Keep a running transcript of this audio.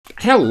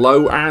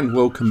Hello and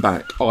welcome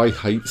back. I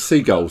Hate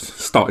Seagulls.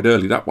 Started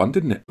early that one,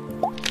 didn't it?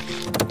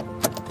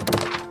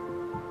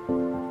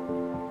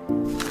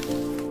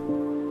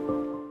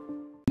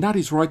 That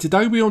is right,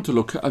 today we want to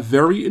look at a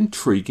very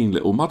intriguing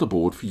little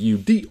motherboard for you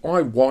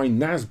DIY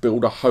NAS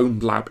builder home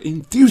lab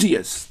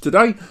enthusiasts.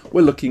 Today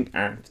we're looking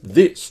at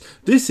this.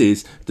 This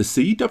is the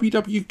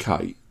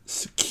CWWK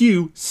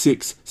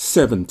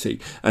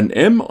Q670, an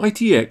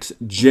M-ITX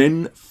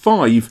Gen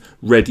 5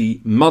 ready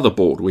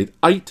motherboard with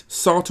 8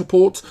 SATA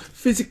ports,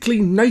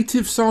 physically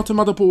native SATA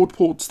motherboard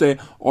ports there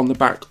on the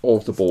back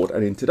of the board.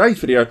 And in today's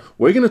video,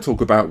 we're going to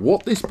talk about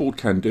what this board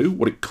can do,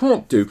 what it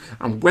can't do,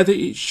 and whether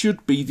it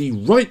should be the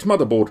right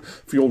motherboard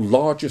for your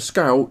larger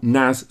scale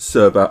NAS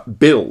server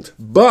build.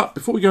 But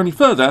before we go any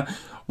further,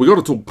 we got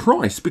to talk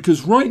price,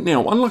 because right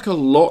now, unlike a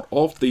lot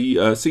of the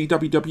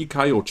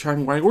CWWK or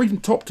Changwei or even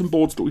Topton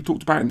boards that we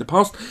talked about in the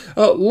past,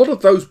 a lot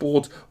of those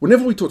boards,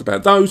 whenever we talked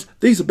about those,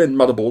 these have been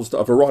motherboards that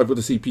have arrived with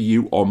a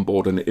CPU on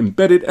board, an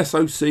embedded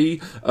SoC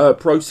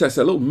processor,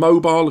 a little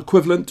mobile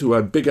equivalent to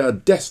a bigger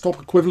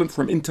desktop equivalent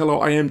from Intel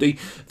or AMD.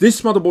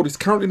 This motherboard is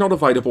currently not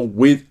available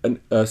with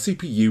a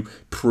CPU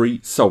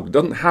pre-sold. It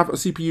doesn't have a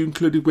CPU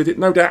included with it.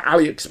 No doubt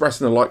AliExpress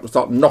and the like will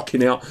start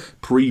knocking out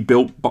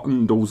pre-built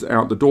bundles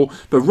out the door.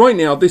 But right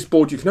now, this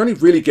board you can only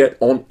really get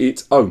on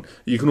its own.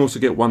 You can also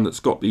get one that's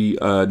got the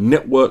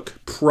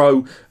Network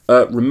Pro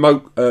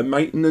remote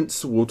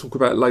maintenance. We'll talk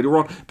about it later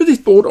on. But this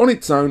board on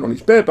its own, on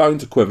its bare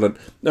bones equivalent,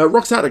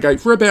 rocks out the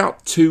gate for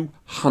about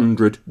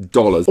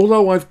 $200.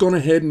 Although I've gone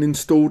ahead and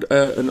installed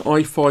an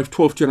i5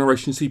 12th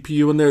generation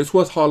CPU on there, it's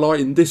worth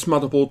highlighting this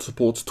motherboard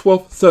supports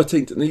 12th,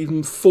 13th and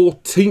even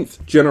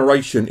 14th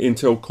generation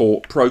Intel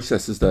Core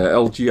processors there,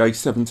 LGA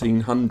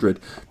 1700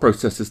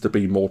 processors to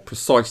be more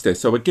precise there.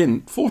 So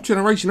again, 4th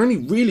generation only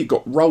really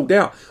got rolled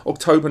out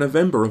October,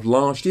 November of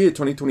last year,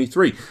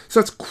 2023. So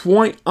that's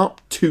quite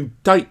up to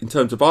date in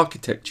terms of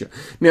architecture.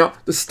 Now,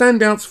 the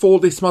standouts for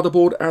this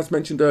motherboard, as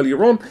mentioned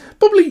earlier on,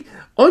 probably,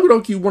 I would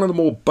argue, one of the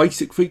more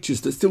basic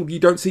features that still you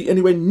don't see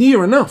anywhere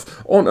near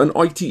enough on an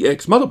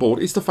ITX motherboard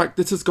is the fact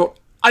that it's got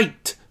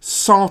 8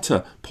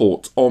 SATA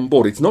ports on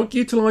board. It's not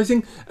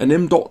utilising an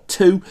M.2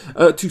 to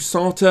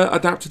SATA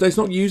adapter there. It's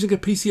not using a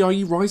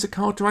PCIe riser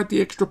card to add the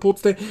extra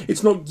ports there.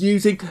 It's not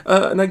using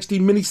an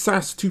HD mini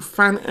SAS to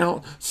fan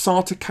out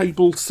SATA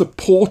cable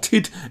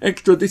supported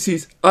extra. This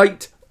is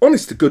 8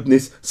 honest to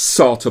goodness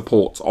SATA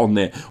ports on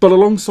there. But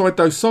alongside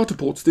those SATA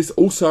ports, this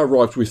also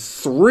arrives with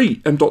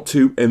 3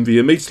 M.2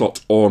 NVMe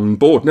slots on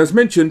board. And as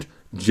mentioned,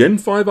 Gen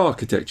 5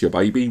 architecture,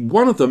 baby.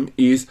 One of them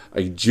is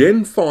a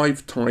Gen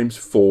 5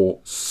 ×4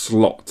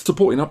 slot,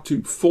 supporting up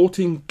to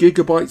 14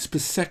 gigabytes per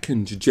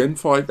second Gen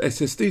 5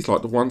 SSDs,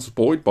 like the ones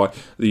supported by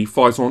the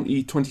Phison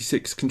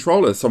E26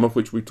 controller, some of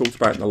which we've talked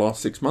about in the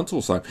last 6 months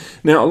or so.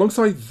 Now,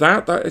 alongside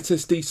that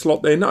SSD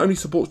slot there not only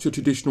supports your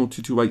traditional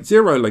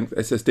 2280 length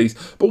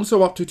SSDs, but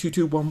also up to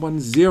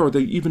 22110, the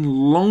even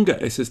longer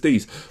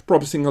SSDs,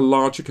 promising a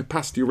larger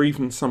capacity or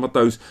even some of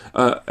those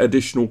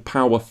additional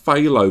power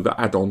failover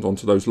add-ons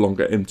onto those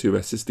longer M.2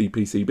 SSD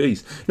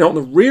PCBs. Now, on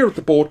the rear of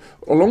the board,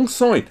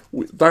 alongside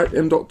with that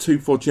M.2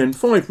 for Gen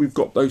 5, we've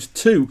got those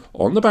 2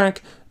 on the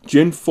back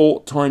Gen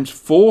 4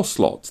 ×4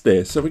 slots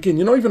there. So again,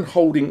 you're not even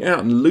holding out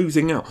and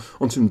losing out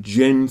on some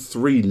Gen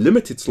 3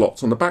 limited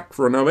slots on the back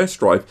for an OS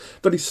drive.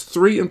 That is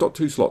 3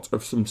 M.2 slots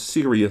of some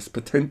serious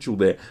potential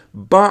there.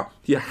 But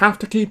you have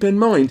to keep in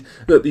mind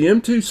that the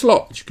M.2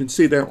 slot, as you can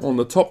see there on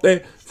the top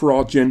there, for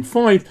our Gen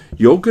 5,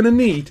 you're going to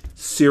need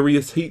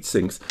serious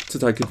heatsinks to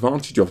take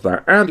advantage of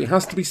that. And it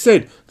has to be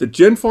said, the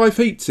Gen 5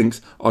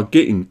 heatsinks are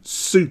getting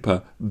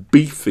super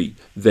beefy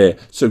there.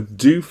 So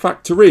do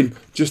factor in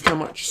just how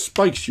much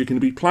space you're going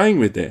to be playing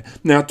with there.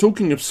 Now,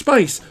 talking of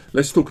space,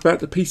 let's talk about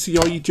the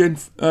PCIe Gen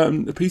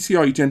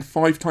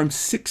 5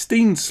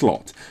 ×16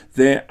 slot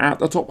there at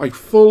the top, a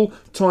full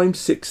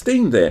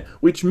 ×16 there,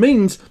 which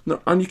means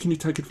not only can you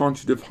take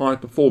advantage of high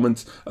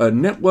performance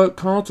network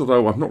cards,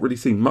 although I've not really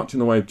seen much in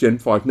the way of Gen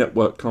 5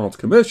 network cards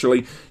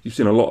commercially. You've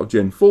seen a lot of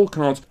Gen 4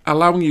 cards,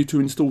 allowing you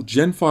to install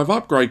Gen 5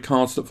 upgrade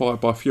cards that, via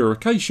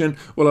bifurcation,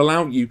 will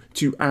allow you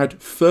to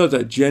add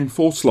further Gen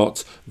 4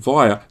 slots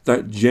via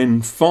that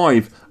Gen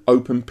 5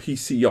 open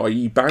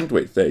PCIe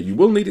bandwidth there. You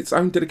will need its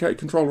own dedicated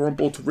controller on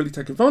board to really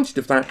take advantage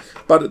of that,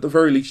 but at the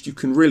very least you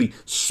can really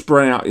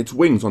spray out its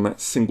wings on that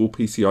single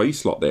PCIe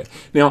slot there.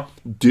 Now,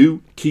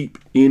 do keep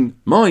in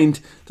mind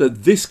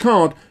that this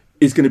card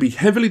is going to be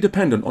heavily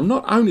dependent on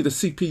not only the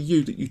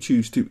CPU that you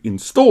choose to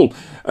install,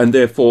 and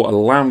therefore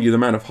allowing you the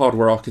amount of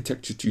hardware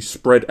architecture to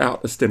spread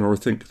out as thin or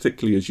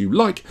thickly as you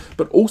like,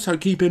 but also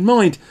keep in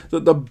mind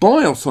that the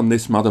BIOS on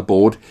this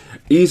motherboard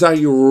is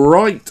a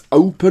right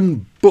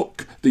open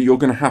book that you're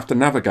going to have to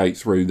navigate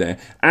through there.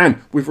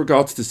 And with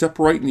regards to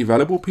separating the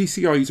available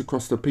PCIes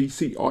across the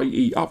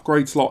PCIe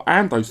upgrade slot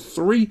and those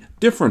 3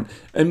 different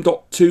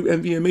M.2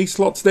 NVMe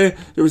slots there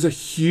is a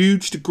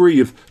huge degree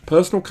of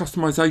personal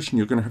customization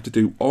you're going to have to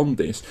do on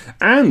this.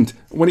 And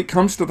when it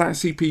comes to that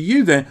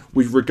CPU there,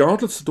 with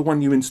regardless of the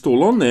one you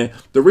install on there,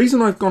 the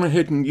reason I've gone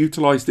ahead and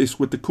utilized this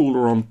with the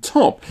cooler on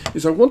top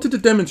is I wanted to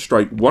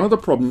demonstrate one of the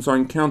problems I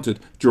encountered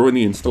during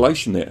the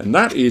installation there, and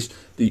that is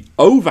the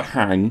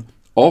overhang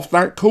of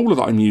that cooler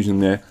that I'm using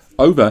there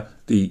over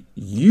the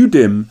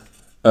UDIMM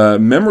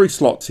memory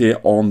slots here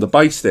on the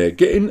base there.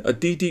 Getting a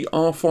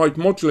DDR5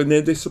 module in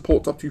there, this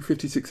supports up to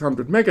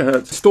 5600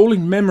 megahertz.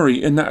 Installing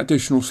memory in that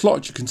additional slot,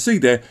 as you can see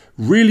there,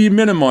 really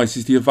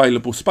minimizes the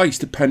available space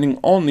depending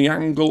on the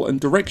angle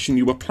and direction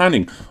you were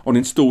planning on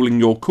installing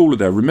your cooler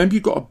there. Remember,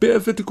 you've got a bit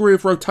of a degree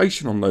of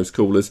rotation on those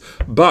coolers,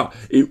 but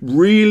it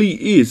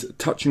really is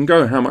touch and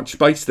go how much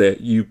space there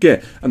you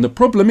get. And the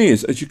problem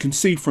is, as you can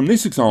see from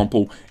this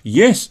example,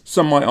 yes,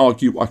 some might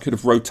argue I could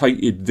have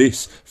rotated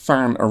this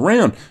fan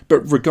around,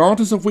 but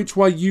regardless of which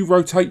way you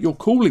rotate your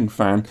cooling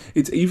fan,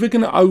 it's either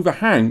going to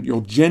overhang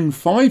your Gen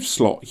 5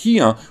 slot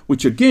here,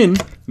 which again,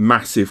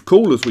 massive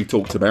coolers we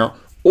talked about,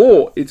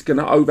 or it's going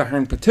to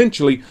overhang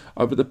potentially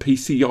over the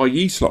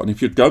PCIe slot. And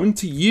if you're going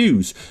to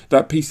use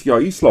that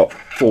PCIe slot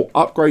for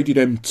upgraded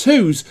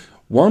M2s,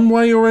 one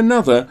way or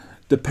another,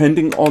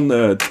 depending on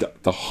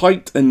the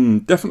height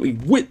and definitely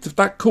width of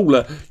that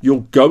cooler,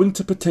 you're going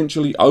to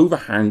potentially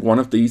overhang one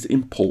of these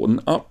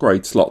important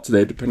upgrade slots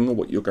there, depending on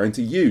what you're going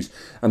to use.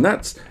 And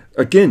that's,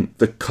 again,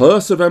 the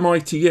curse of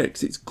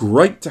M-ITX. It's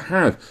great to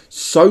have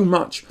so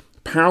much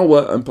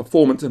power and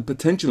performance and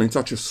potential in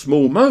such a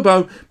small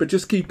MOBO, but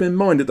just keep in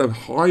mind that the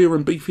higher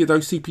and beefier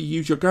those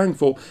CPUs you're going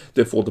for,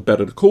 therefore the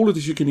better the cooler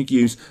that you're going to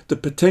use, the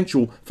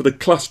potential for the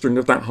clustering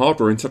of that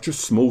hardware in such a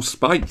small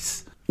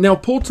space. Now,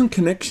 ports and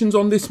connections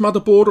on this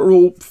motherboard are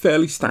all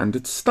fairly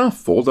standard stuff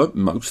for the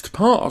most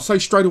part. I'll say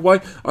straight away,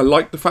 I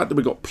like the fact that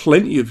we've got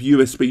plenty of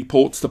USB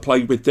ports to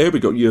play with there.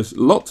 We've got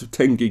lots of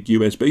 10 gig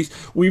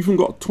USBs. We've even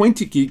got a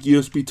 20 gig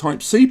USB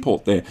Type-C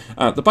port there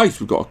at the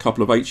base. We've got a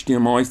couple of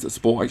HDMIs that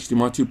support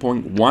HDMI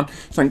 2.1,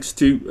 thanks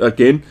to,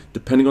 again,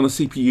 depending on the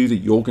CPU that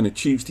you're going to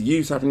choose to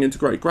use, having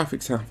integrated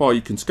graphics, how far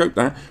you can scope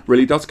that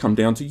really does come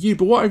down to you.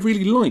 But what I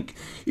really like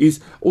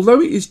is,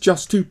 although it is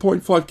just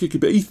 2.5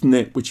 gigabit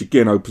Ethernet, which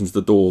again opens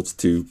the door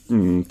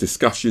to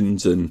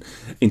discussions and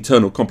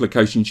internal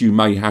complications you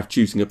may have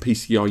choosing a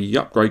PCIe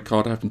upgrade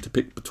card, having to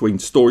pick between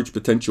storage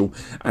potential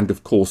and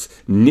of course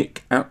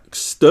NIC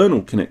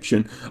external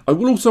connection. I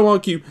will also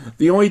argue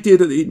the idea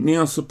that it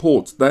now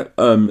supports that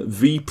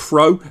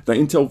vPro, that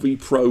Intel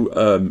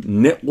vPro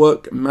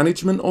network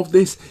management of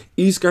this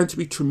is going to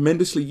be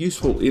tremendously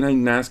useful in a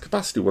NAS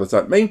capacity. What does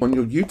that mean? When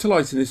you're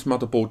utilizing this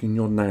motherboard in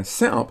your NAS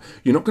setup,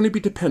 you're not going to be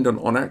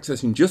dependent on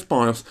accessing just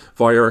BIOS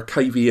via a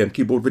KVM,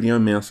 keyboard video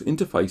mouse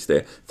interface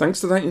there. Thanks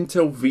to that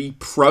Intel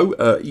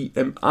vPro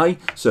EMA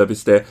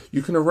service there,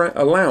 you can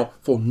allow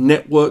for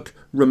network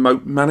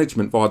remote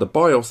management via the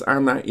BIOS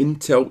and that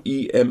Intel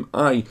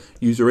EMA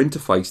user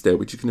interface there,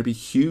 which is going to be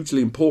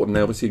hugely important.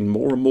 Now we're seeing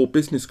more and more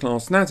business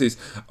class NASs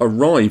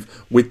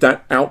arrive with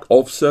that out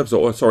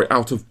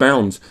of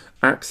bounds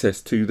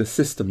access to the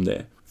system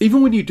there.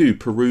 Even when you do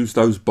peruse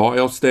those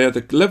BIOS there,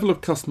 the level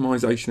of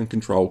customization and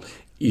control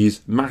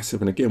is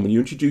massive. And again, when you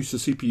introduce a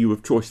CPU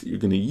of choice that you're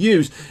going to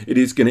use, it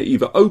is going to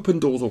either open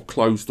doors or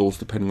close doors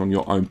depending on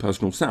your own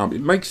personal setup. It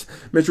makes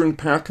measuring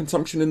power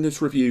consumption in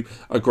this review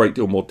a great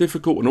deal more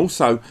difficult, and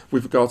also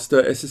with regards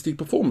to SSD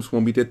performance.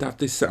 When we did have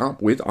this set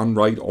up with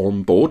Unraid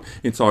on board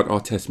inside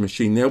our test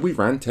machine there, we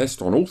ran tests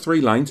on all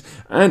 3 lanes,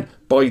 and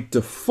by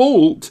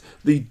default,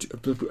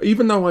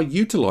 even though I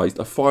utilized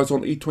a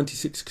Phison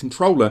E26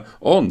 controller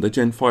on the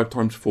Gen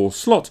 5x4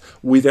 slot,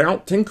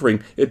 without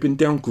tinkering, it had been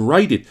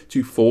downgraded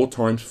to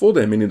 4x4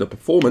 there, meaning the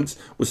performance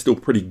was still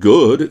pretty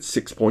good at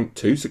 6.2,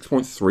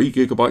 6.3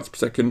 gigabytes per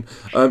second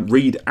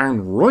read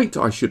and write,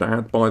 I should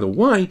add, by the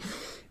way.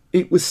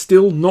 It was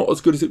still not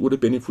as good as it would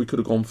have been if we could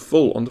have gone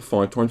full on the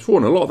 5x4.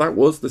 And a lot of that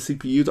was the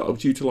CPU that I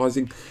was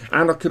utilizing,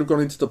 and I could have gone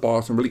into the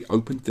BIOS and really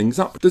opened things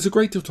up. There's a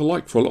great deal to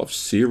like for a lot of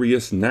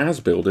serious NAS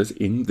builders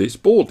in this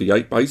board. The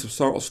 8 bays of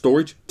SATA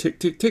storage, tick,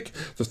 tick, tick.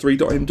 The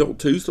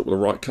 3.M.2s that were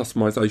the right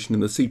customization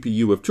in the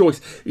CPU of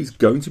choice is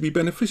going to be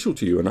beneficial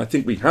to you. And I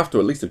think we have to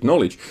at least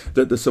acknowledge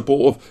that the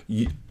support of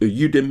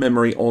UDIMM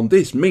memory on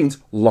this means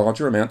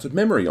larger amounts of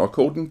memory,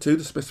 according to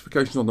the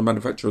specifications on the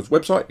manufacturer's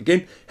website.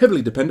 Again,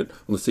 heavily dependent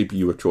on the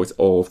CPU of choice.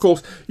 Of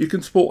course, you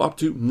can support up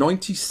to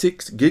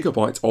 96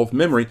 gigabytes of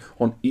memory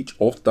on each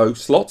of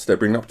those slots. They're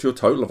bringing up to a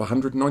total of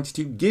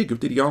 192 gig of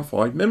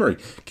DDR5 memory.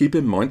 Keep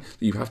in mind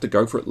that you have to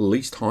go for at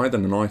least higher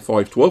than an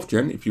i5 12th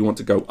gen if you want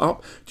to go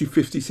up to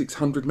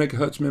 5600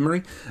 megahertz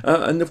memory.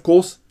 And of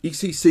course,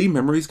 ECC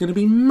memory is going to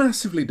be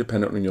massively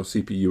dependent on your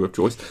CPU of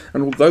choice.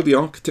 And although the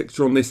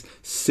architecture on this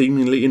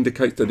seemingly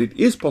indicates that it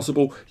is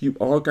possible, you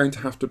are going to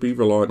have to be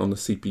reliant on the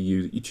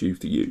CPU that you choose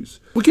to use.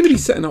 We're going to be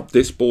setting up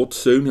this board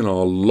soon in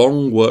our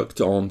long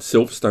worked on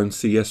Silverstone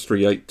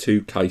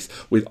CS382 case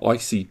with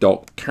IC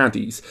Dock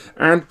caddies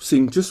and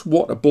seeing just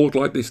what a board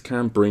like this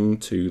can bring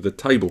to the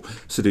table.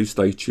 So do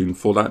stay tuned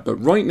for that. But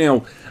right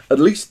now, at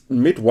least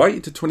midway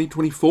into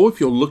 2024, if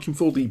you're looking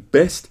for the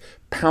best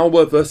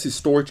power versus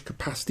storage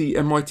capacity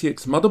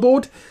M-ITX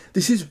motherboard,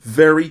 this is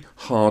very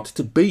hard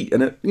to beat.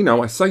 And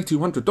I say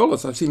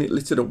 $200. I've seen it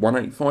listed at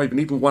 $185 and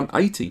even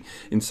 $180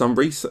 in some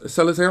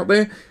resellers out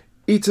there.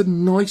 It's a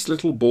nice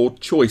little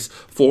board choice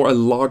for a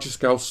larger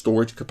scale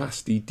storage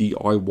capacity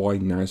DIY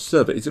NAS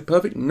server. Is it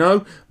perfect?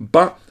 No,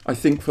 but I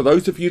think for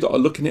those of you that are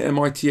looking at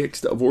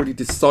M-ITX that have already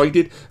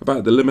decided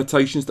about the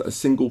limitations that a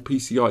single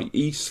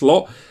PCIe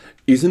slot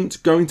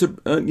isn't going to,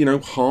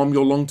 harm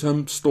your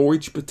long-term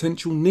storage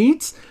potential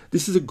needs,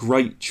 this is a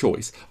great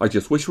choice. I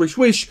just wish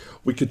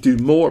we could do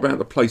more about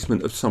the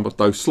placement of some of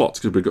those slots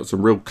because we've got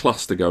some real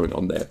cluster going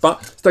on there.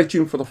 But stay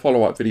tuned for the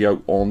follow-up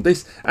video on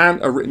this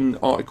and a written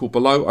article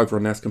below over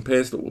on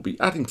NAScompares that we'll be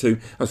adding to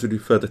as we do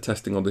further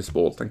testing on this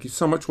board. Thank you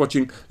so much for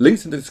watching.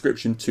 Links in the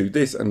description to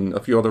this and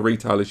a few other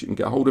retailers you can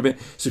get hold of it.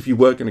 So if you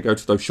were going to go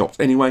to those shops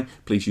anyway,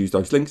 please use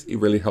those links. It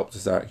really helps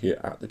us out here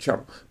at the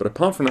channel. But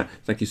apart from that,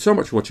 thank you so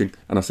much for watching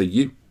and I'll see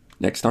you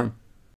next time.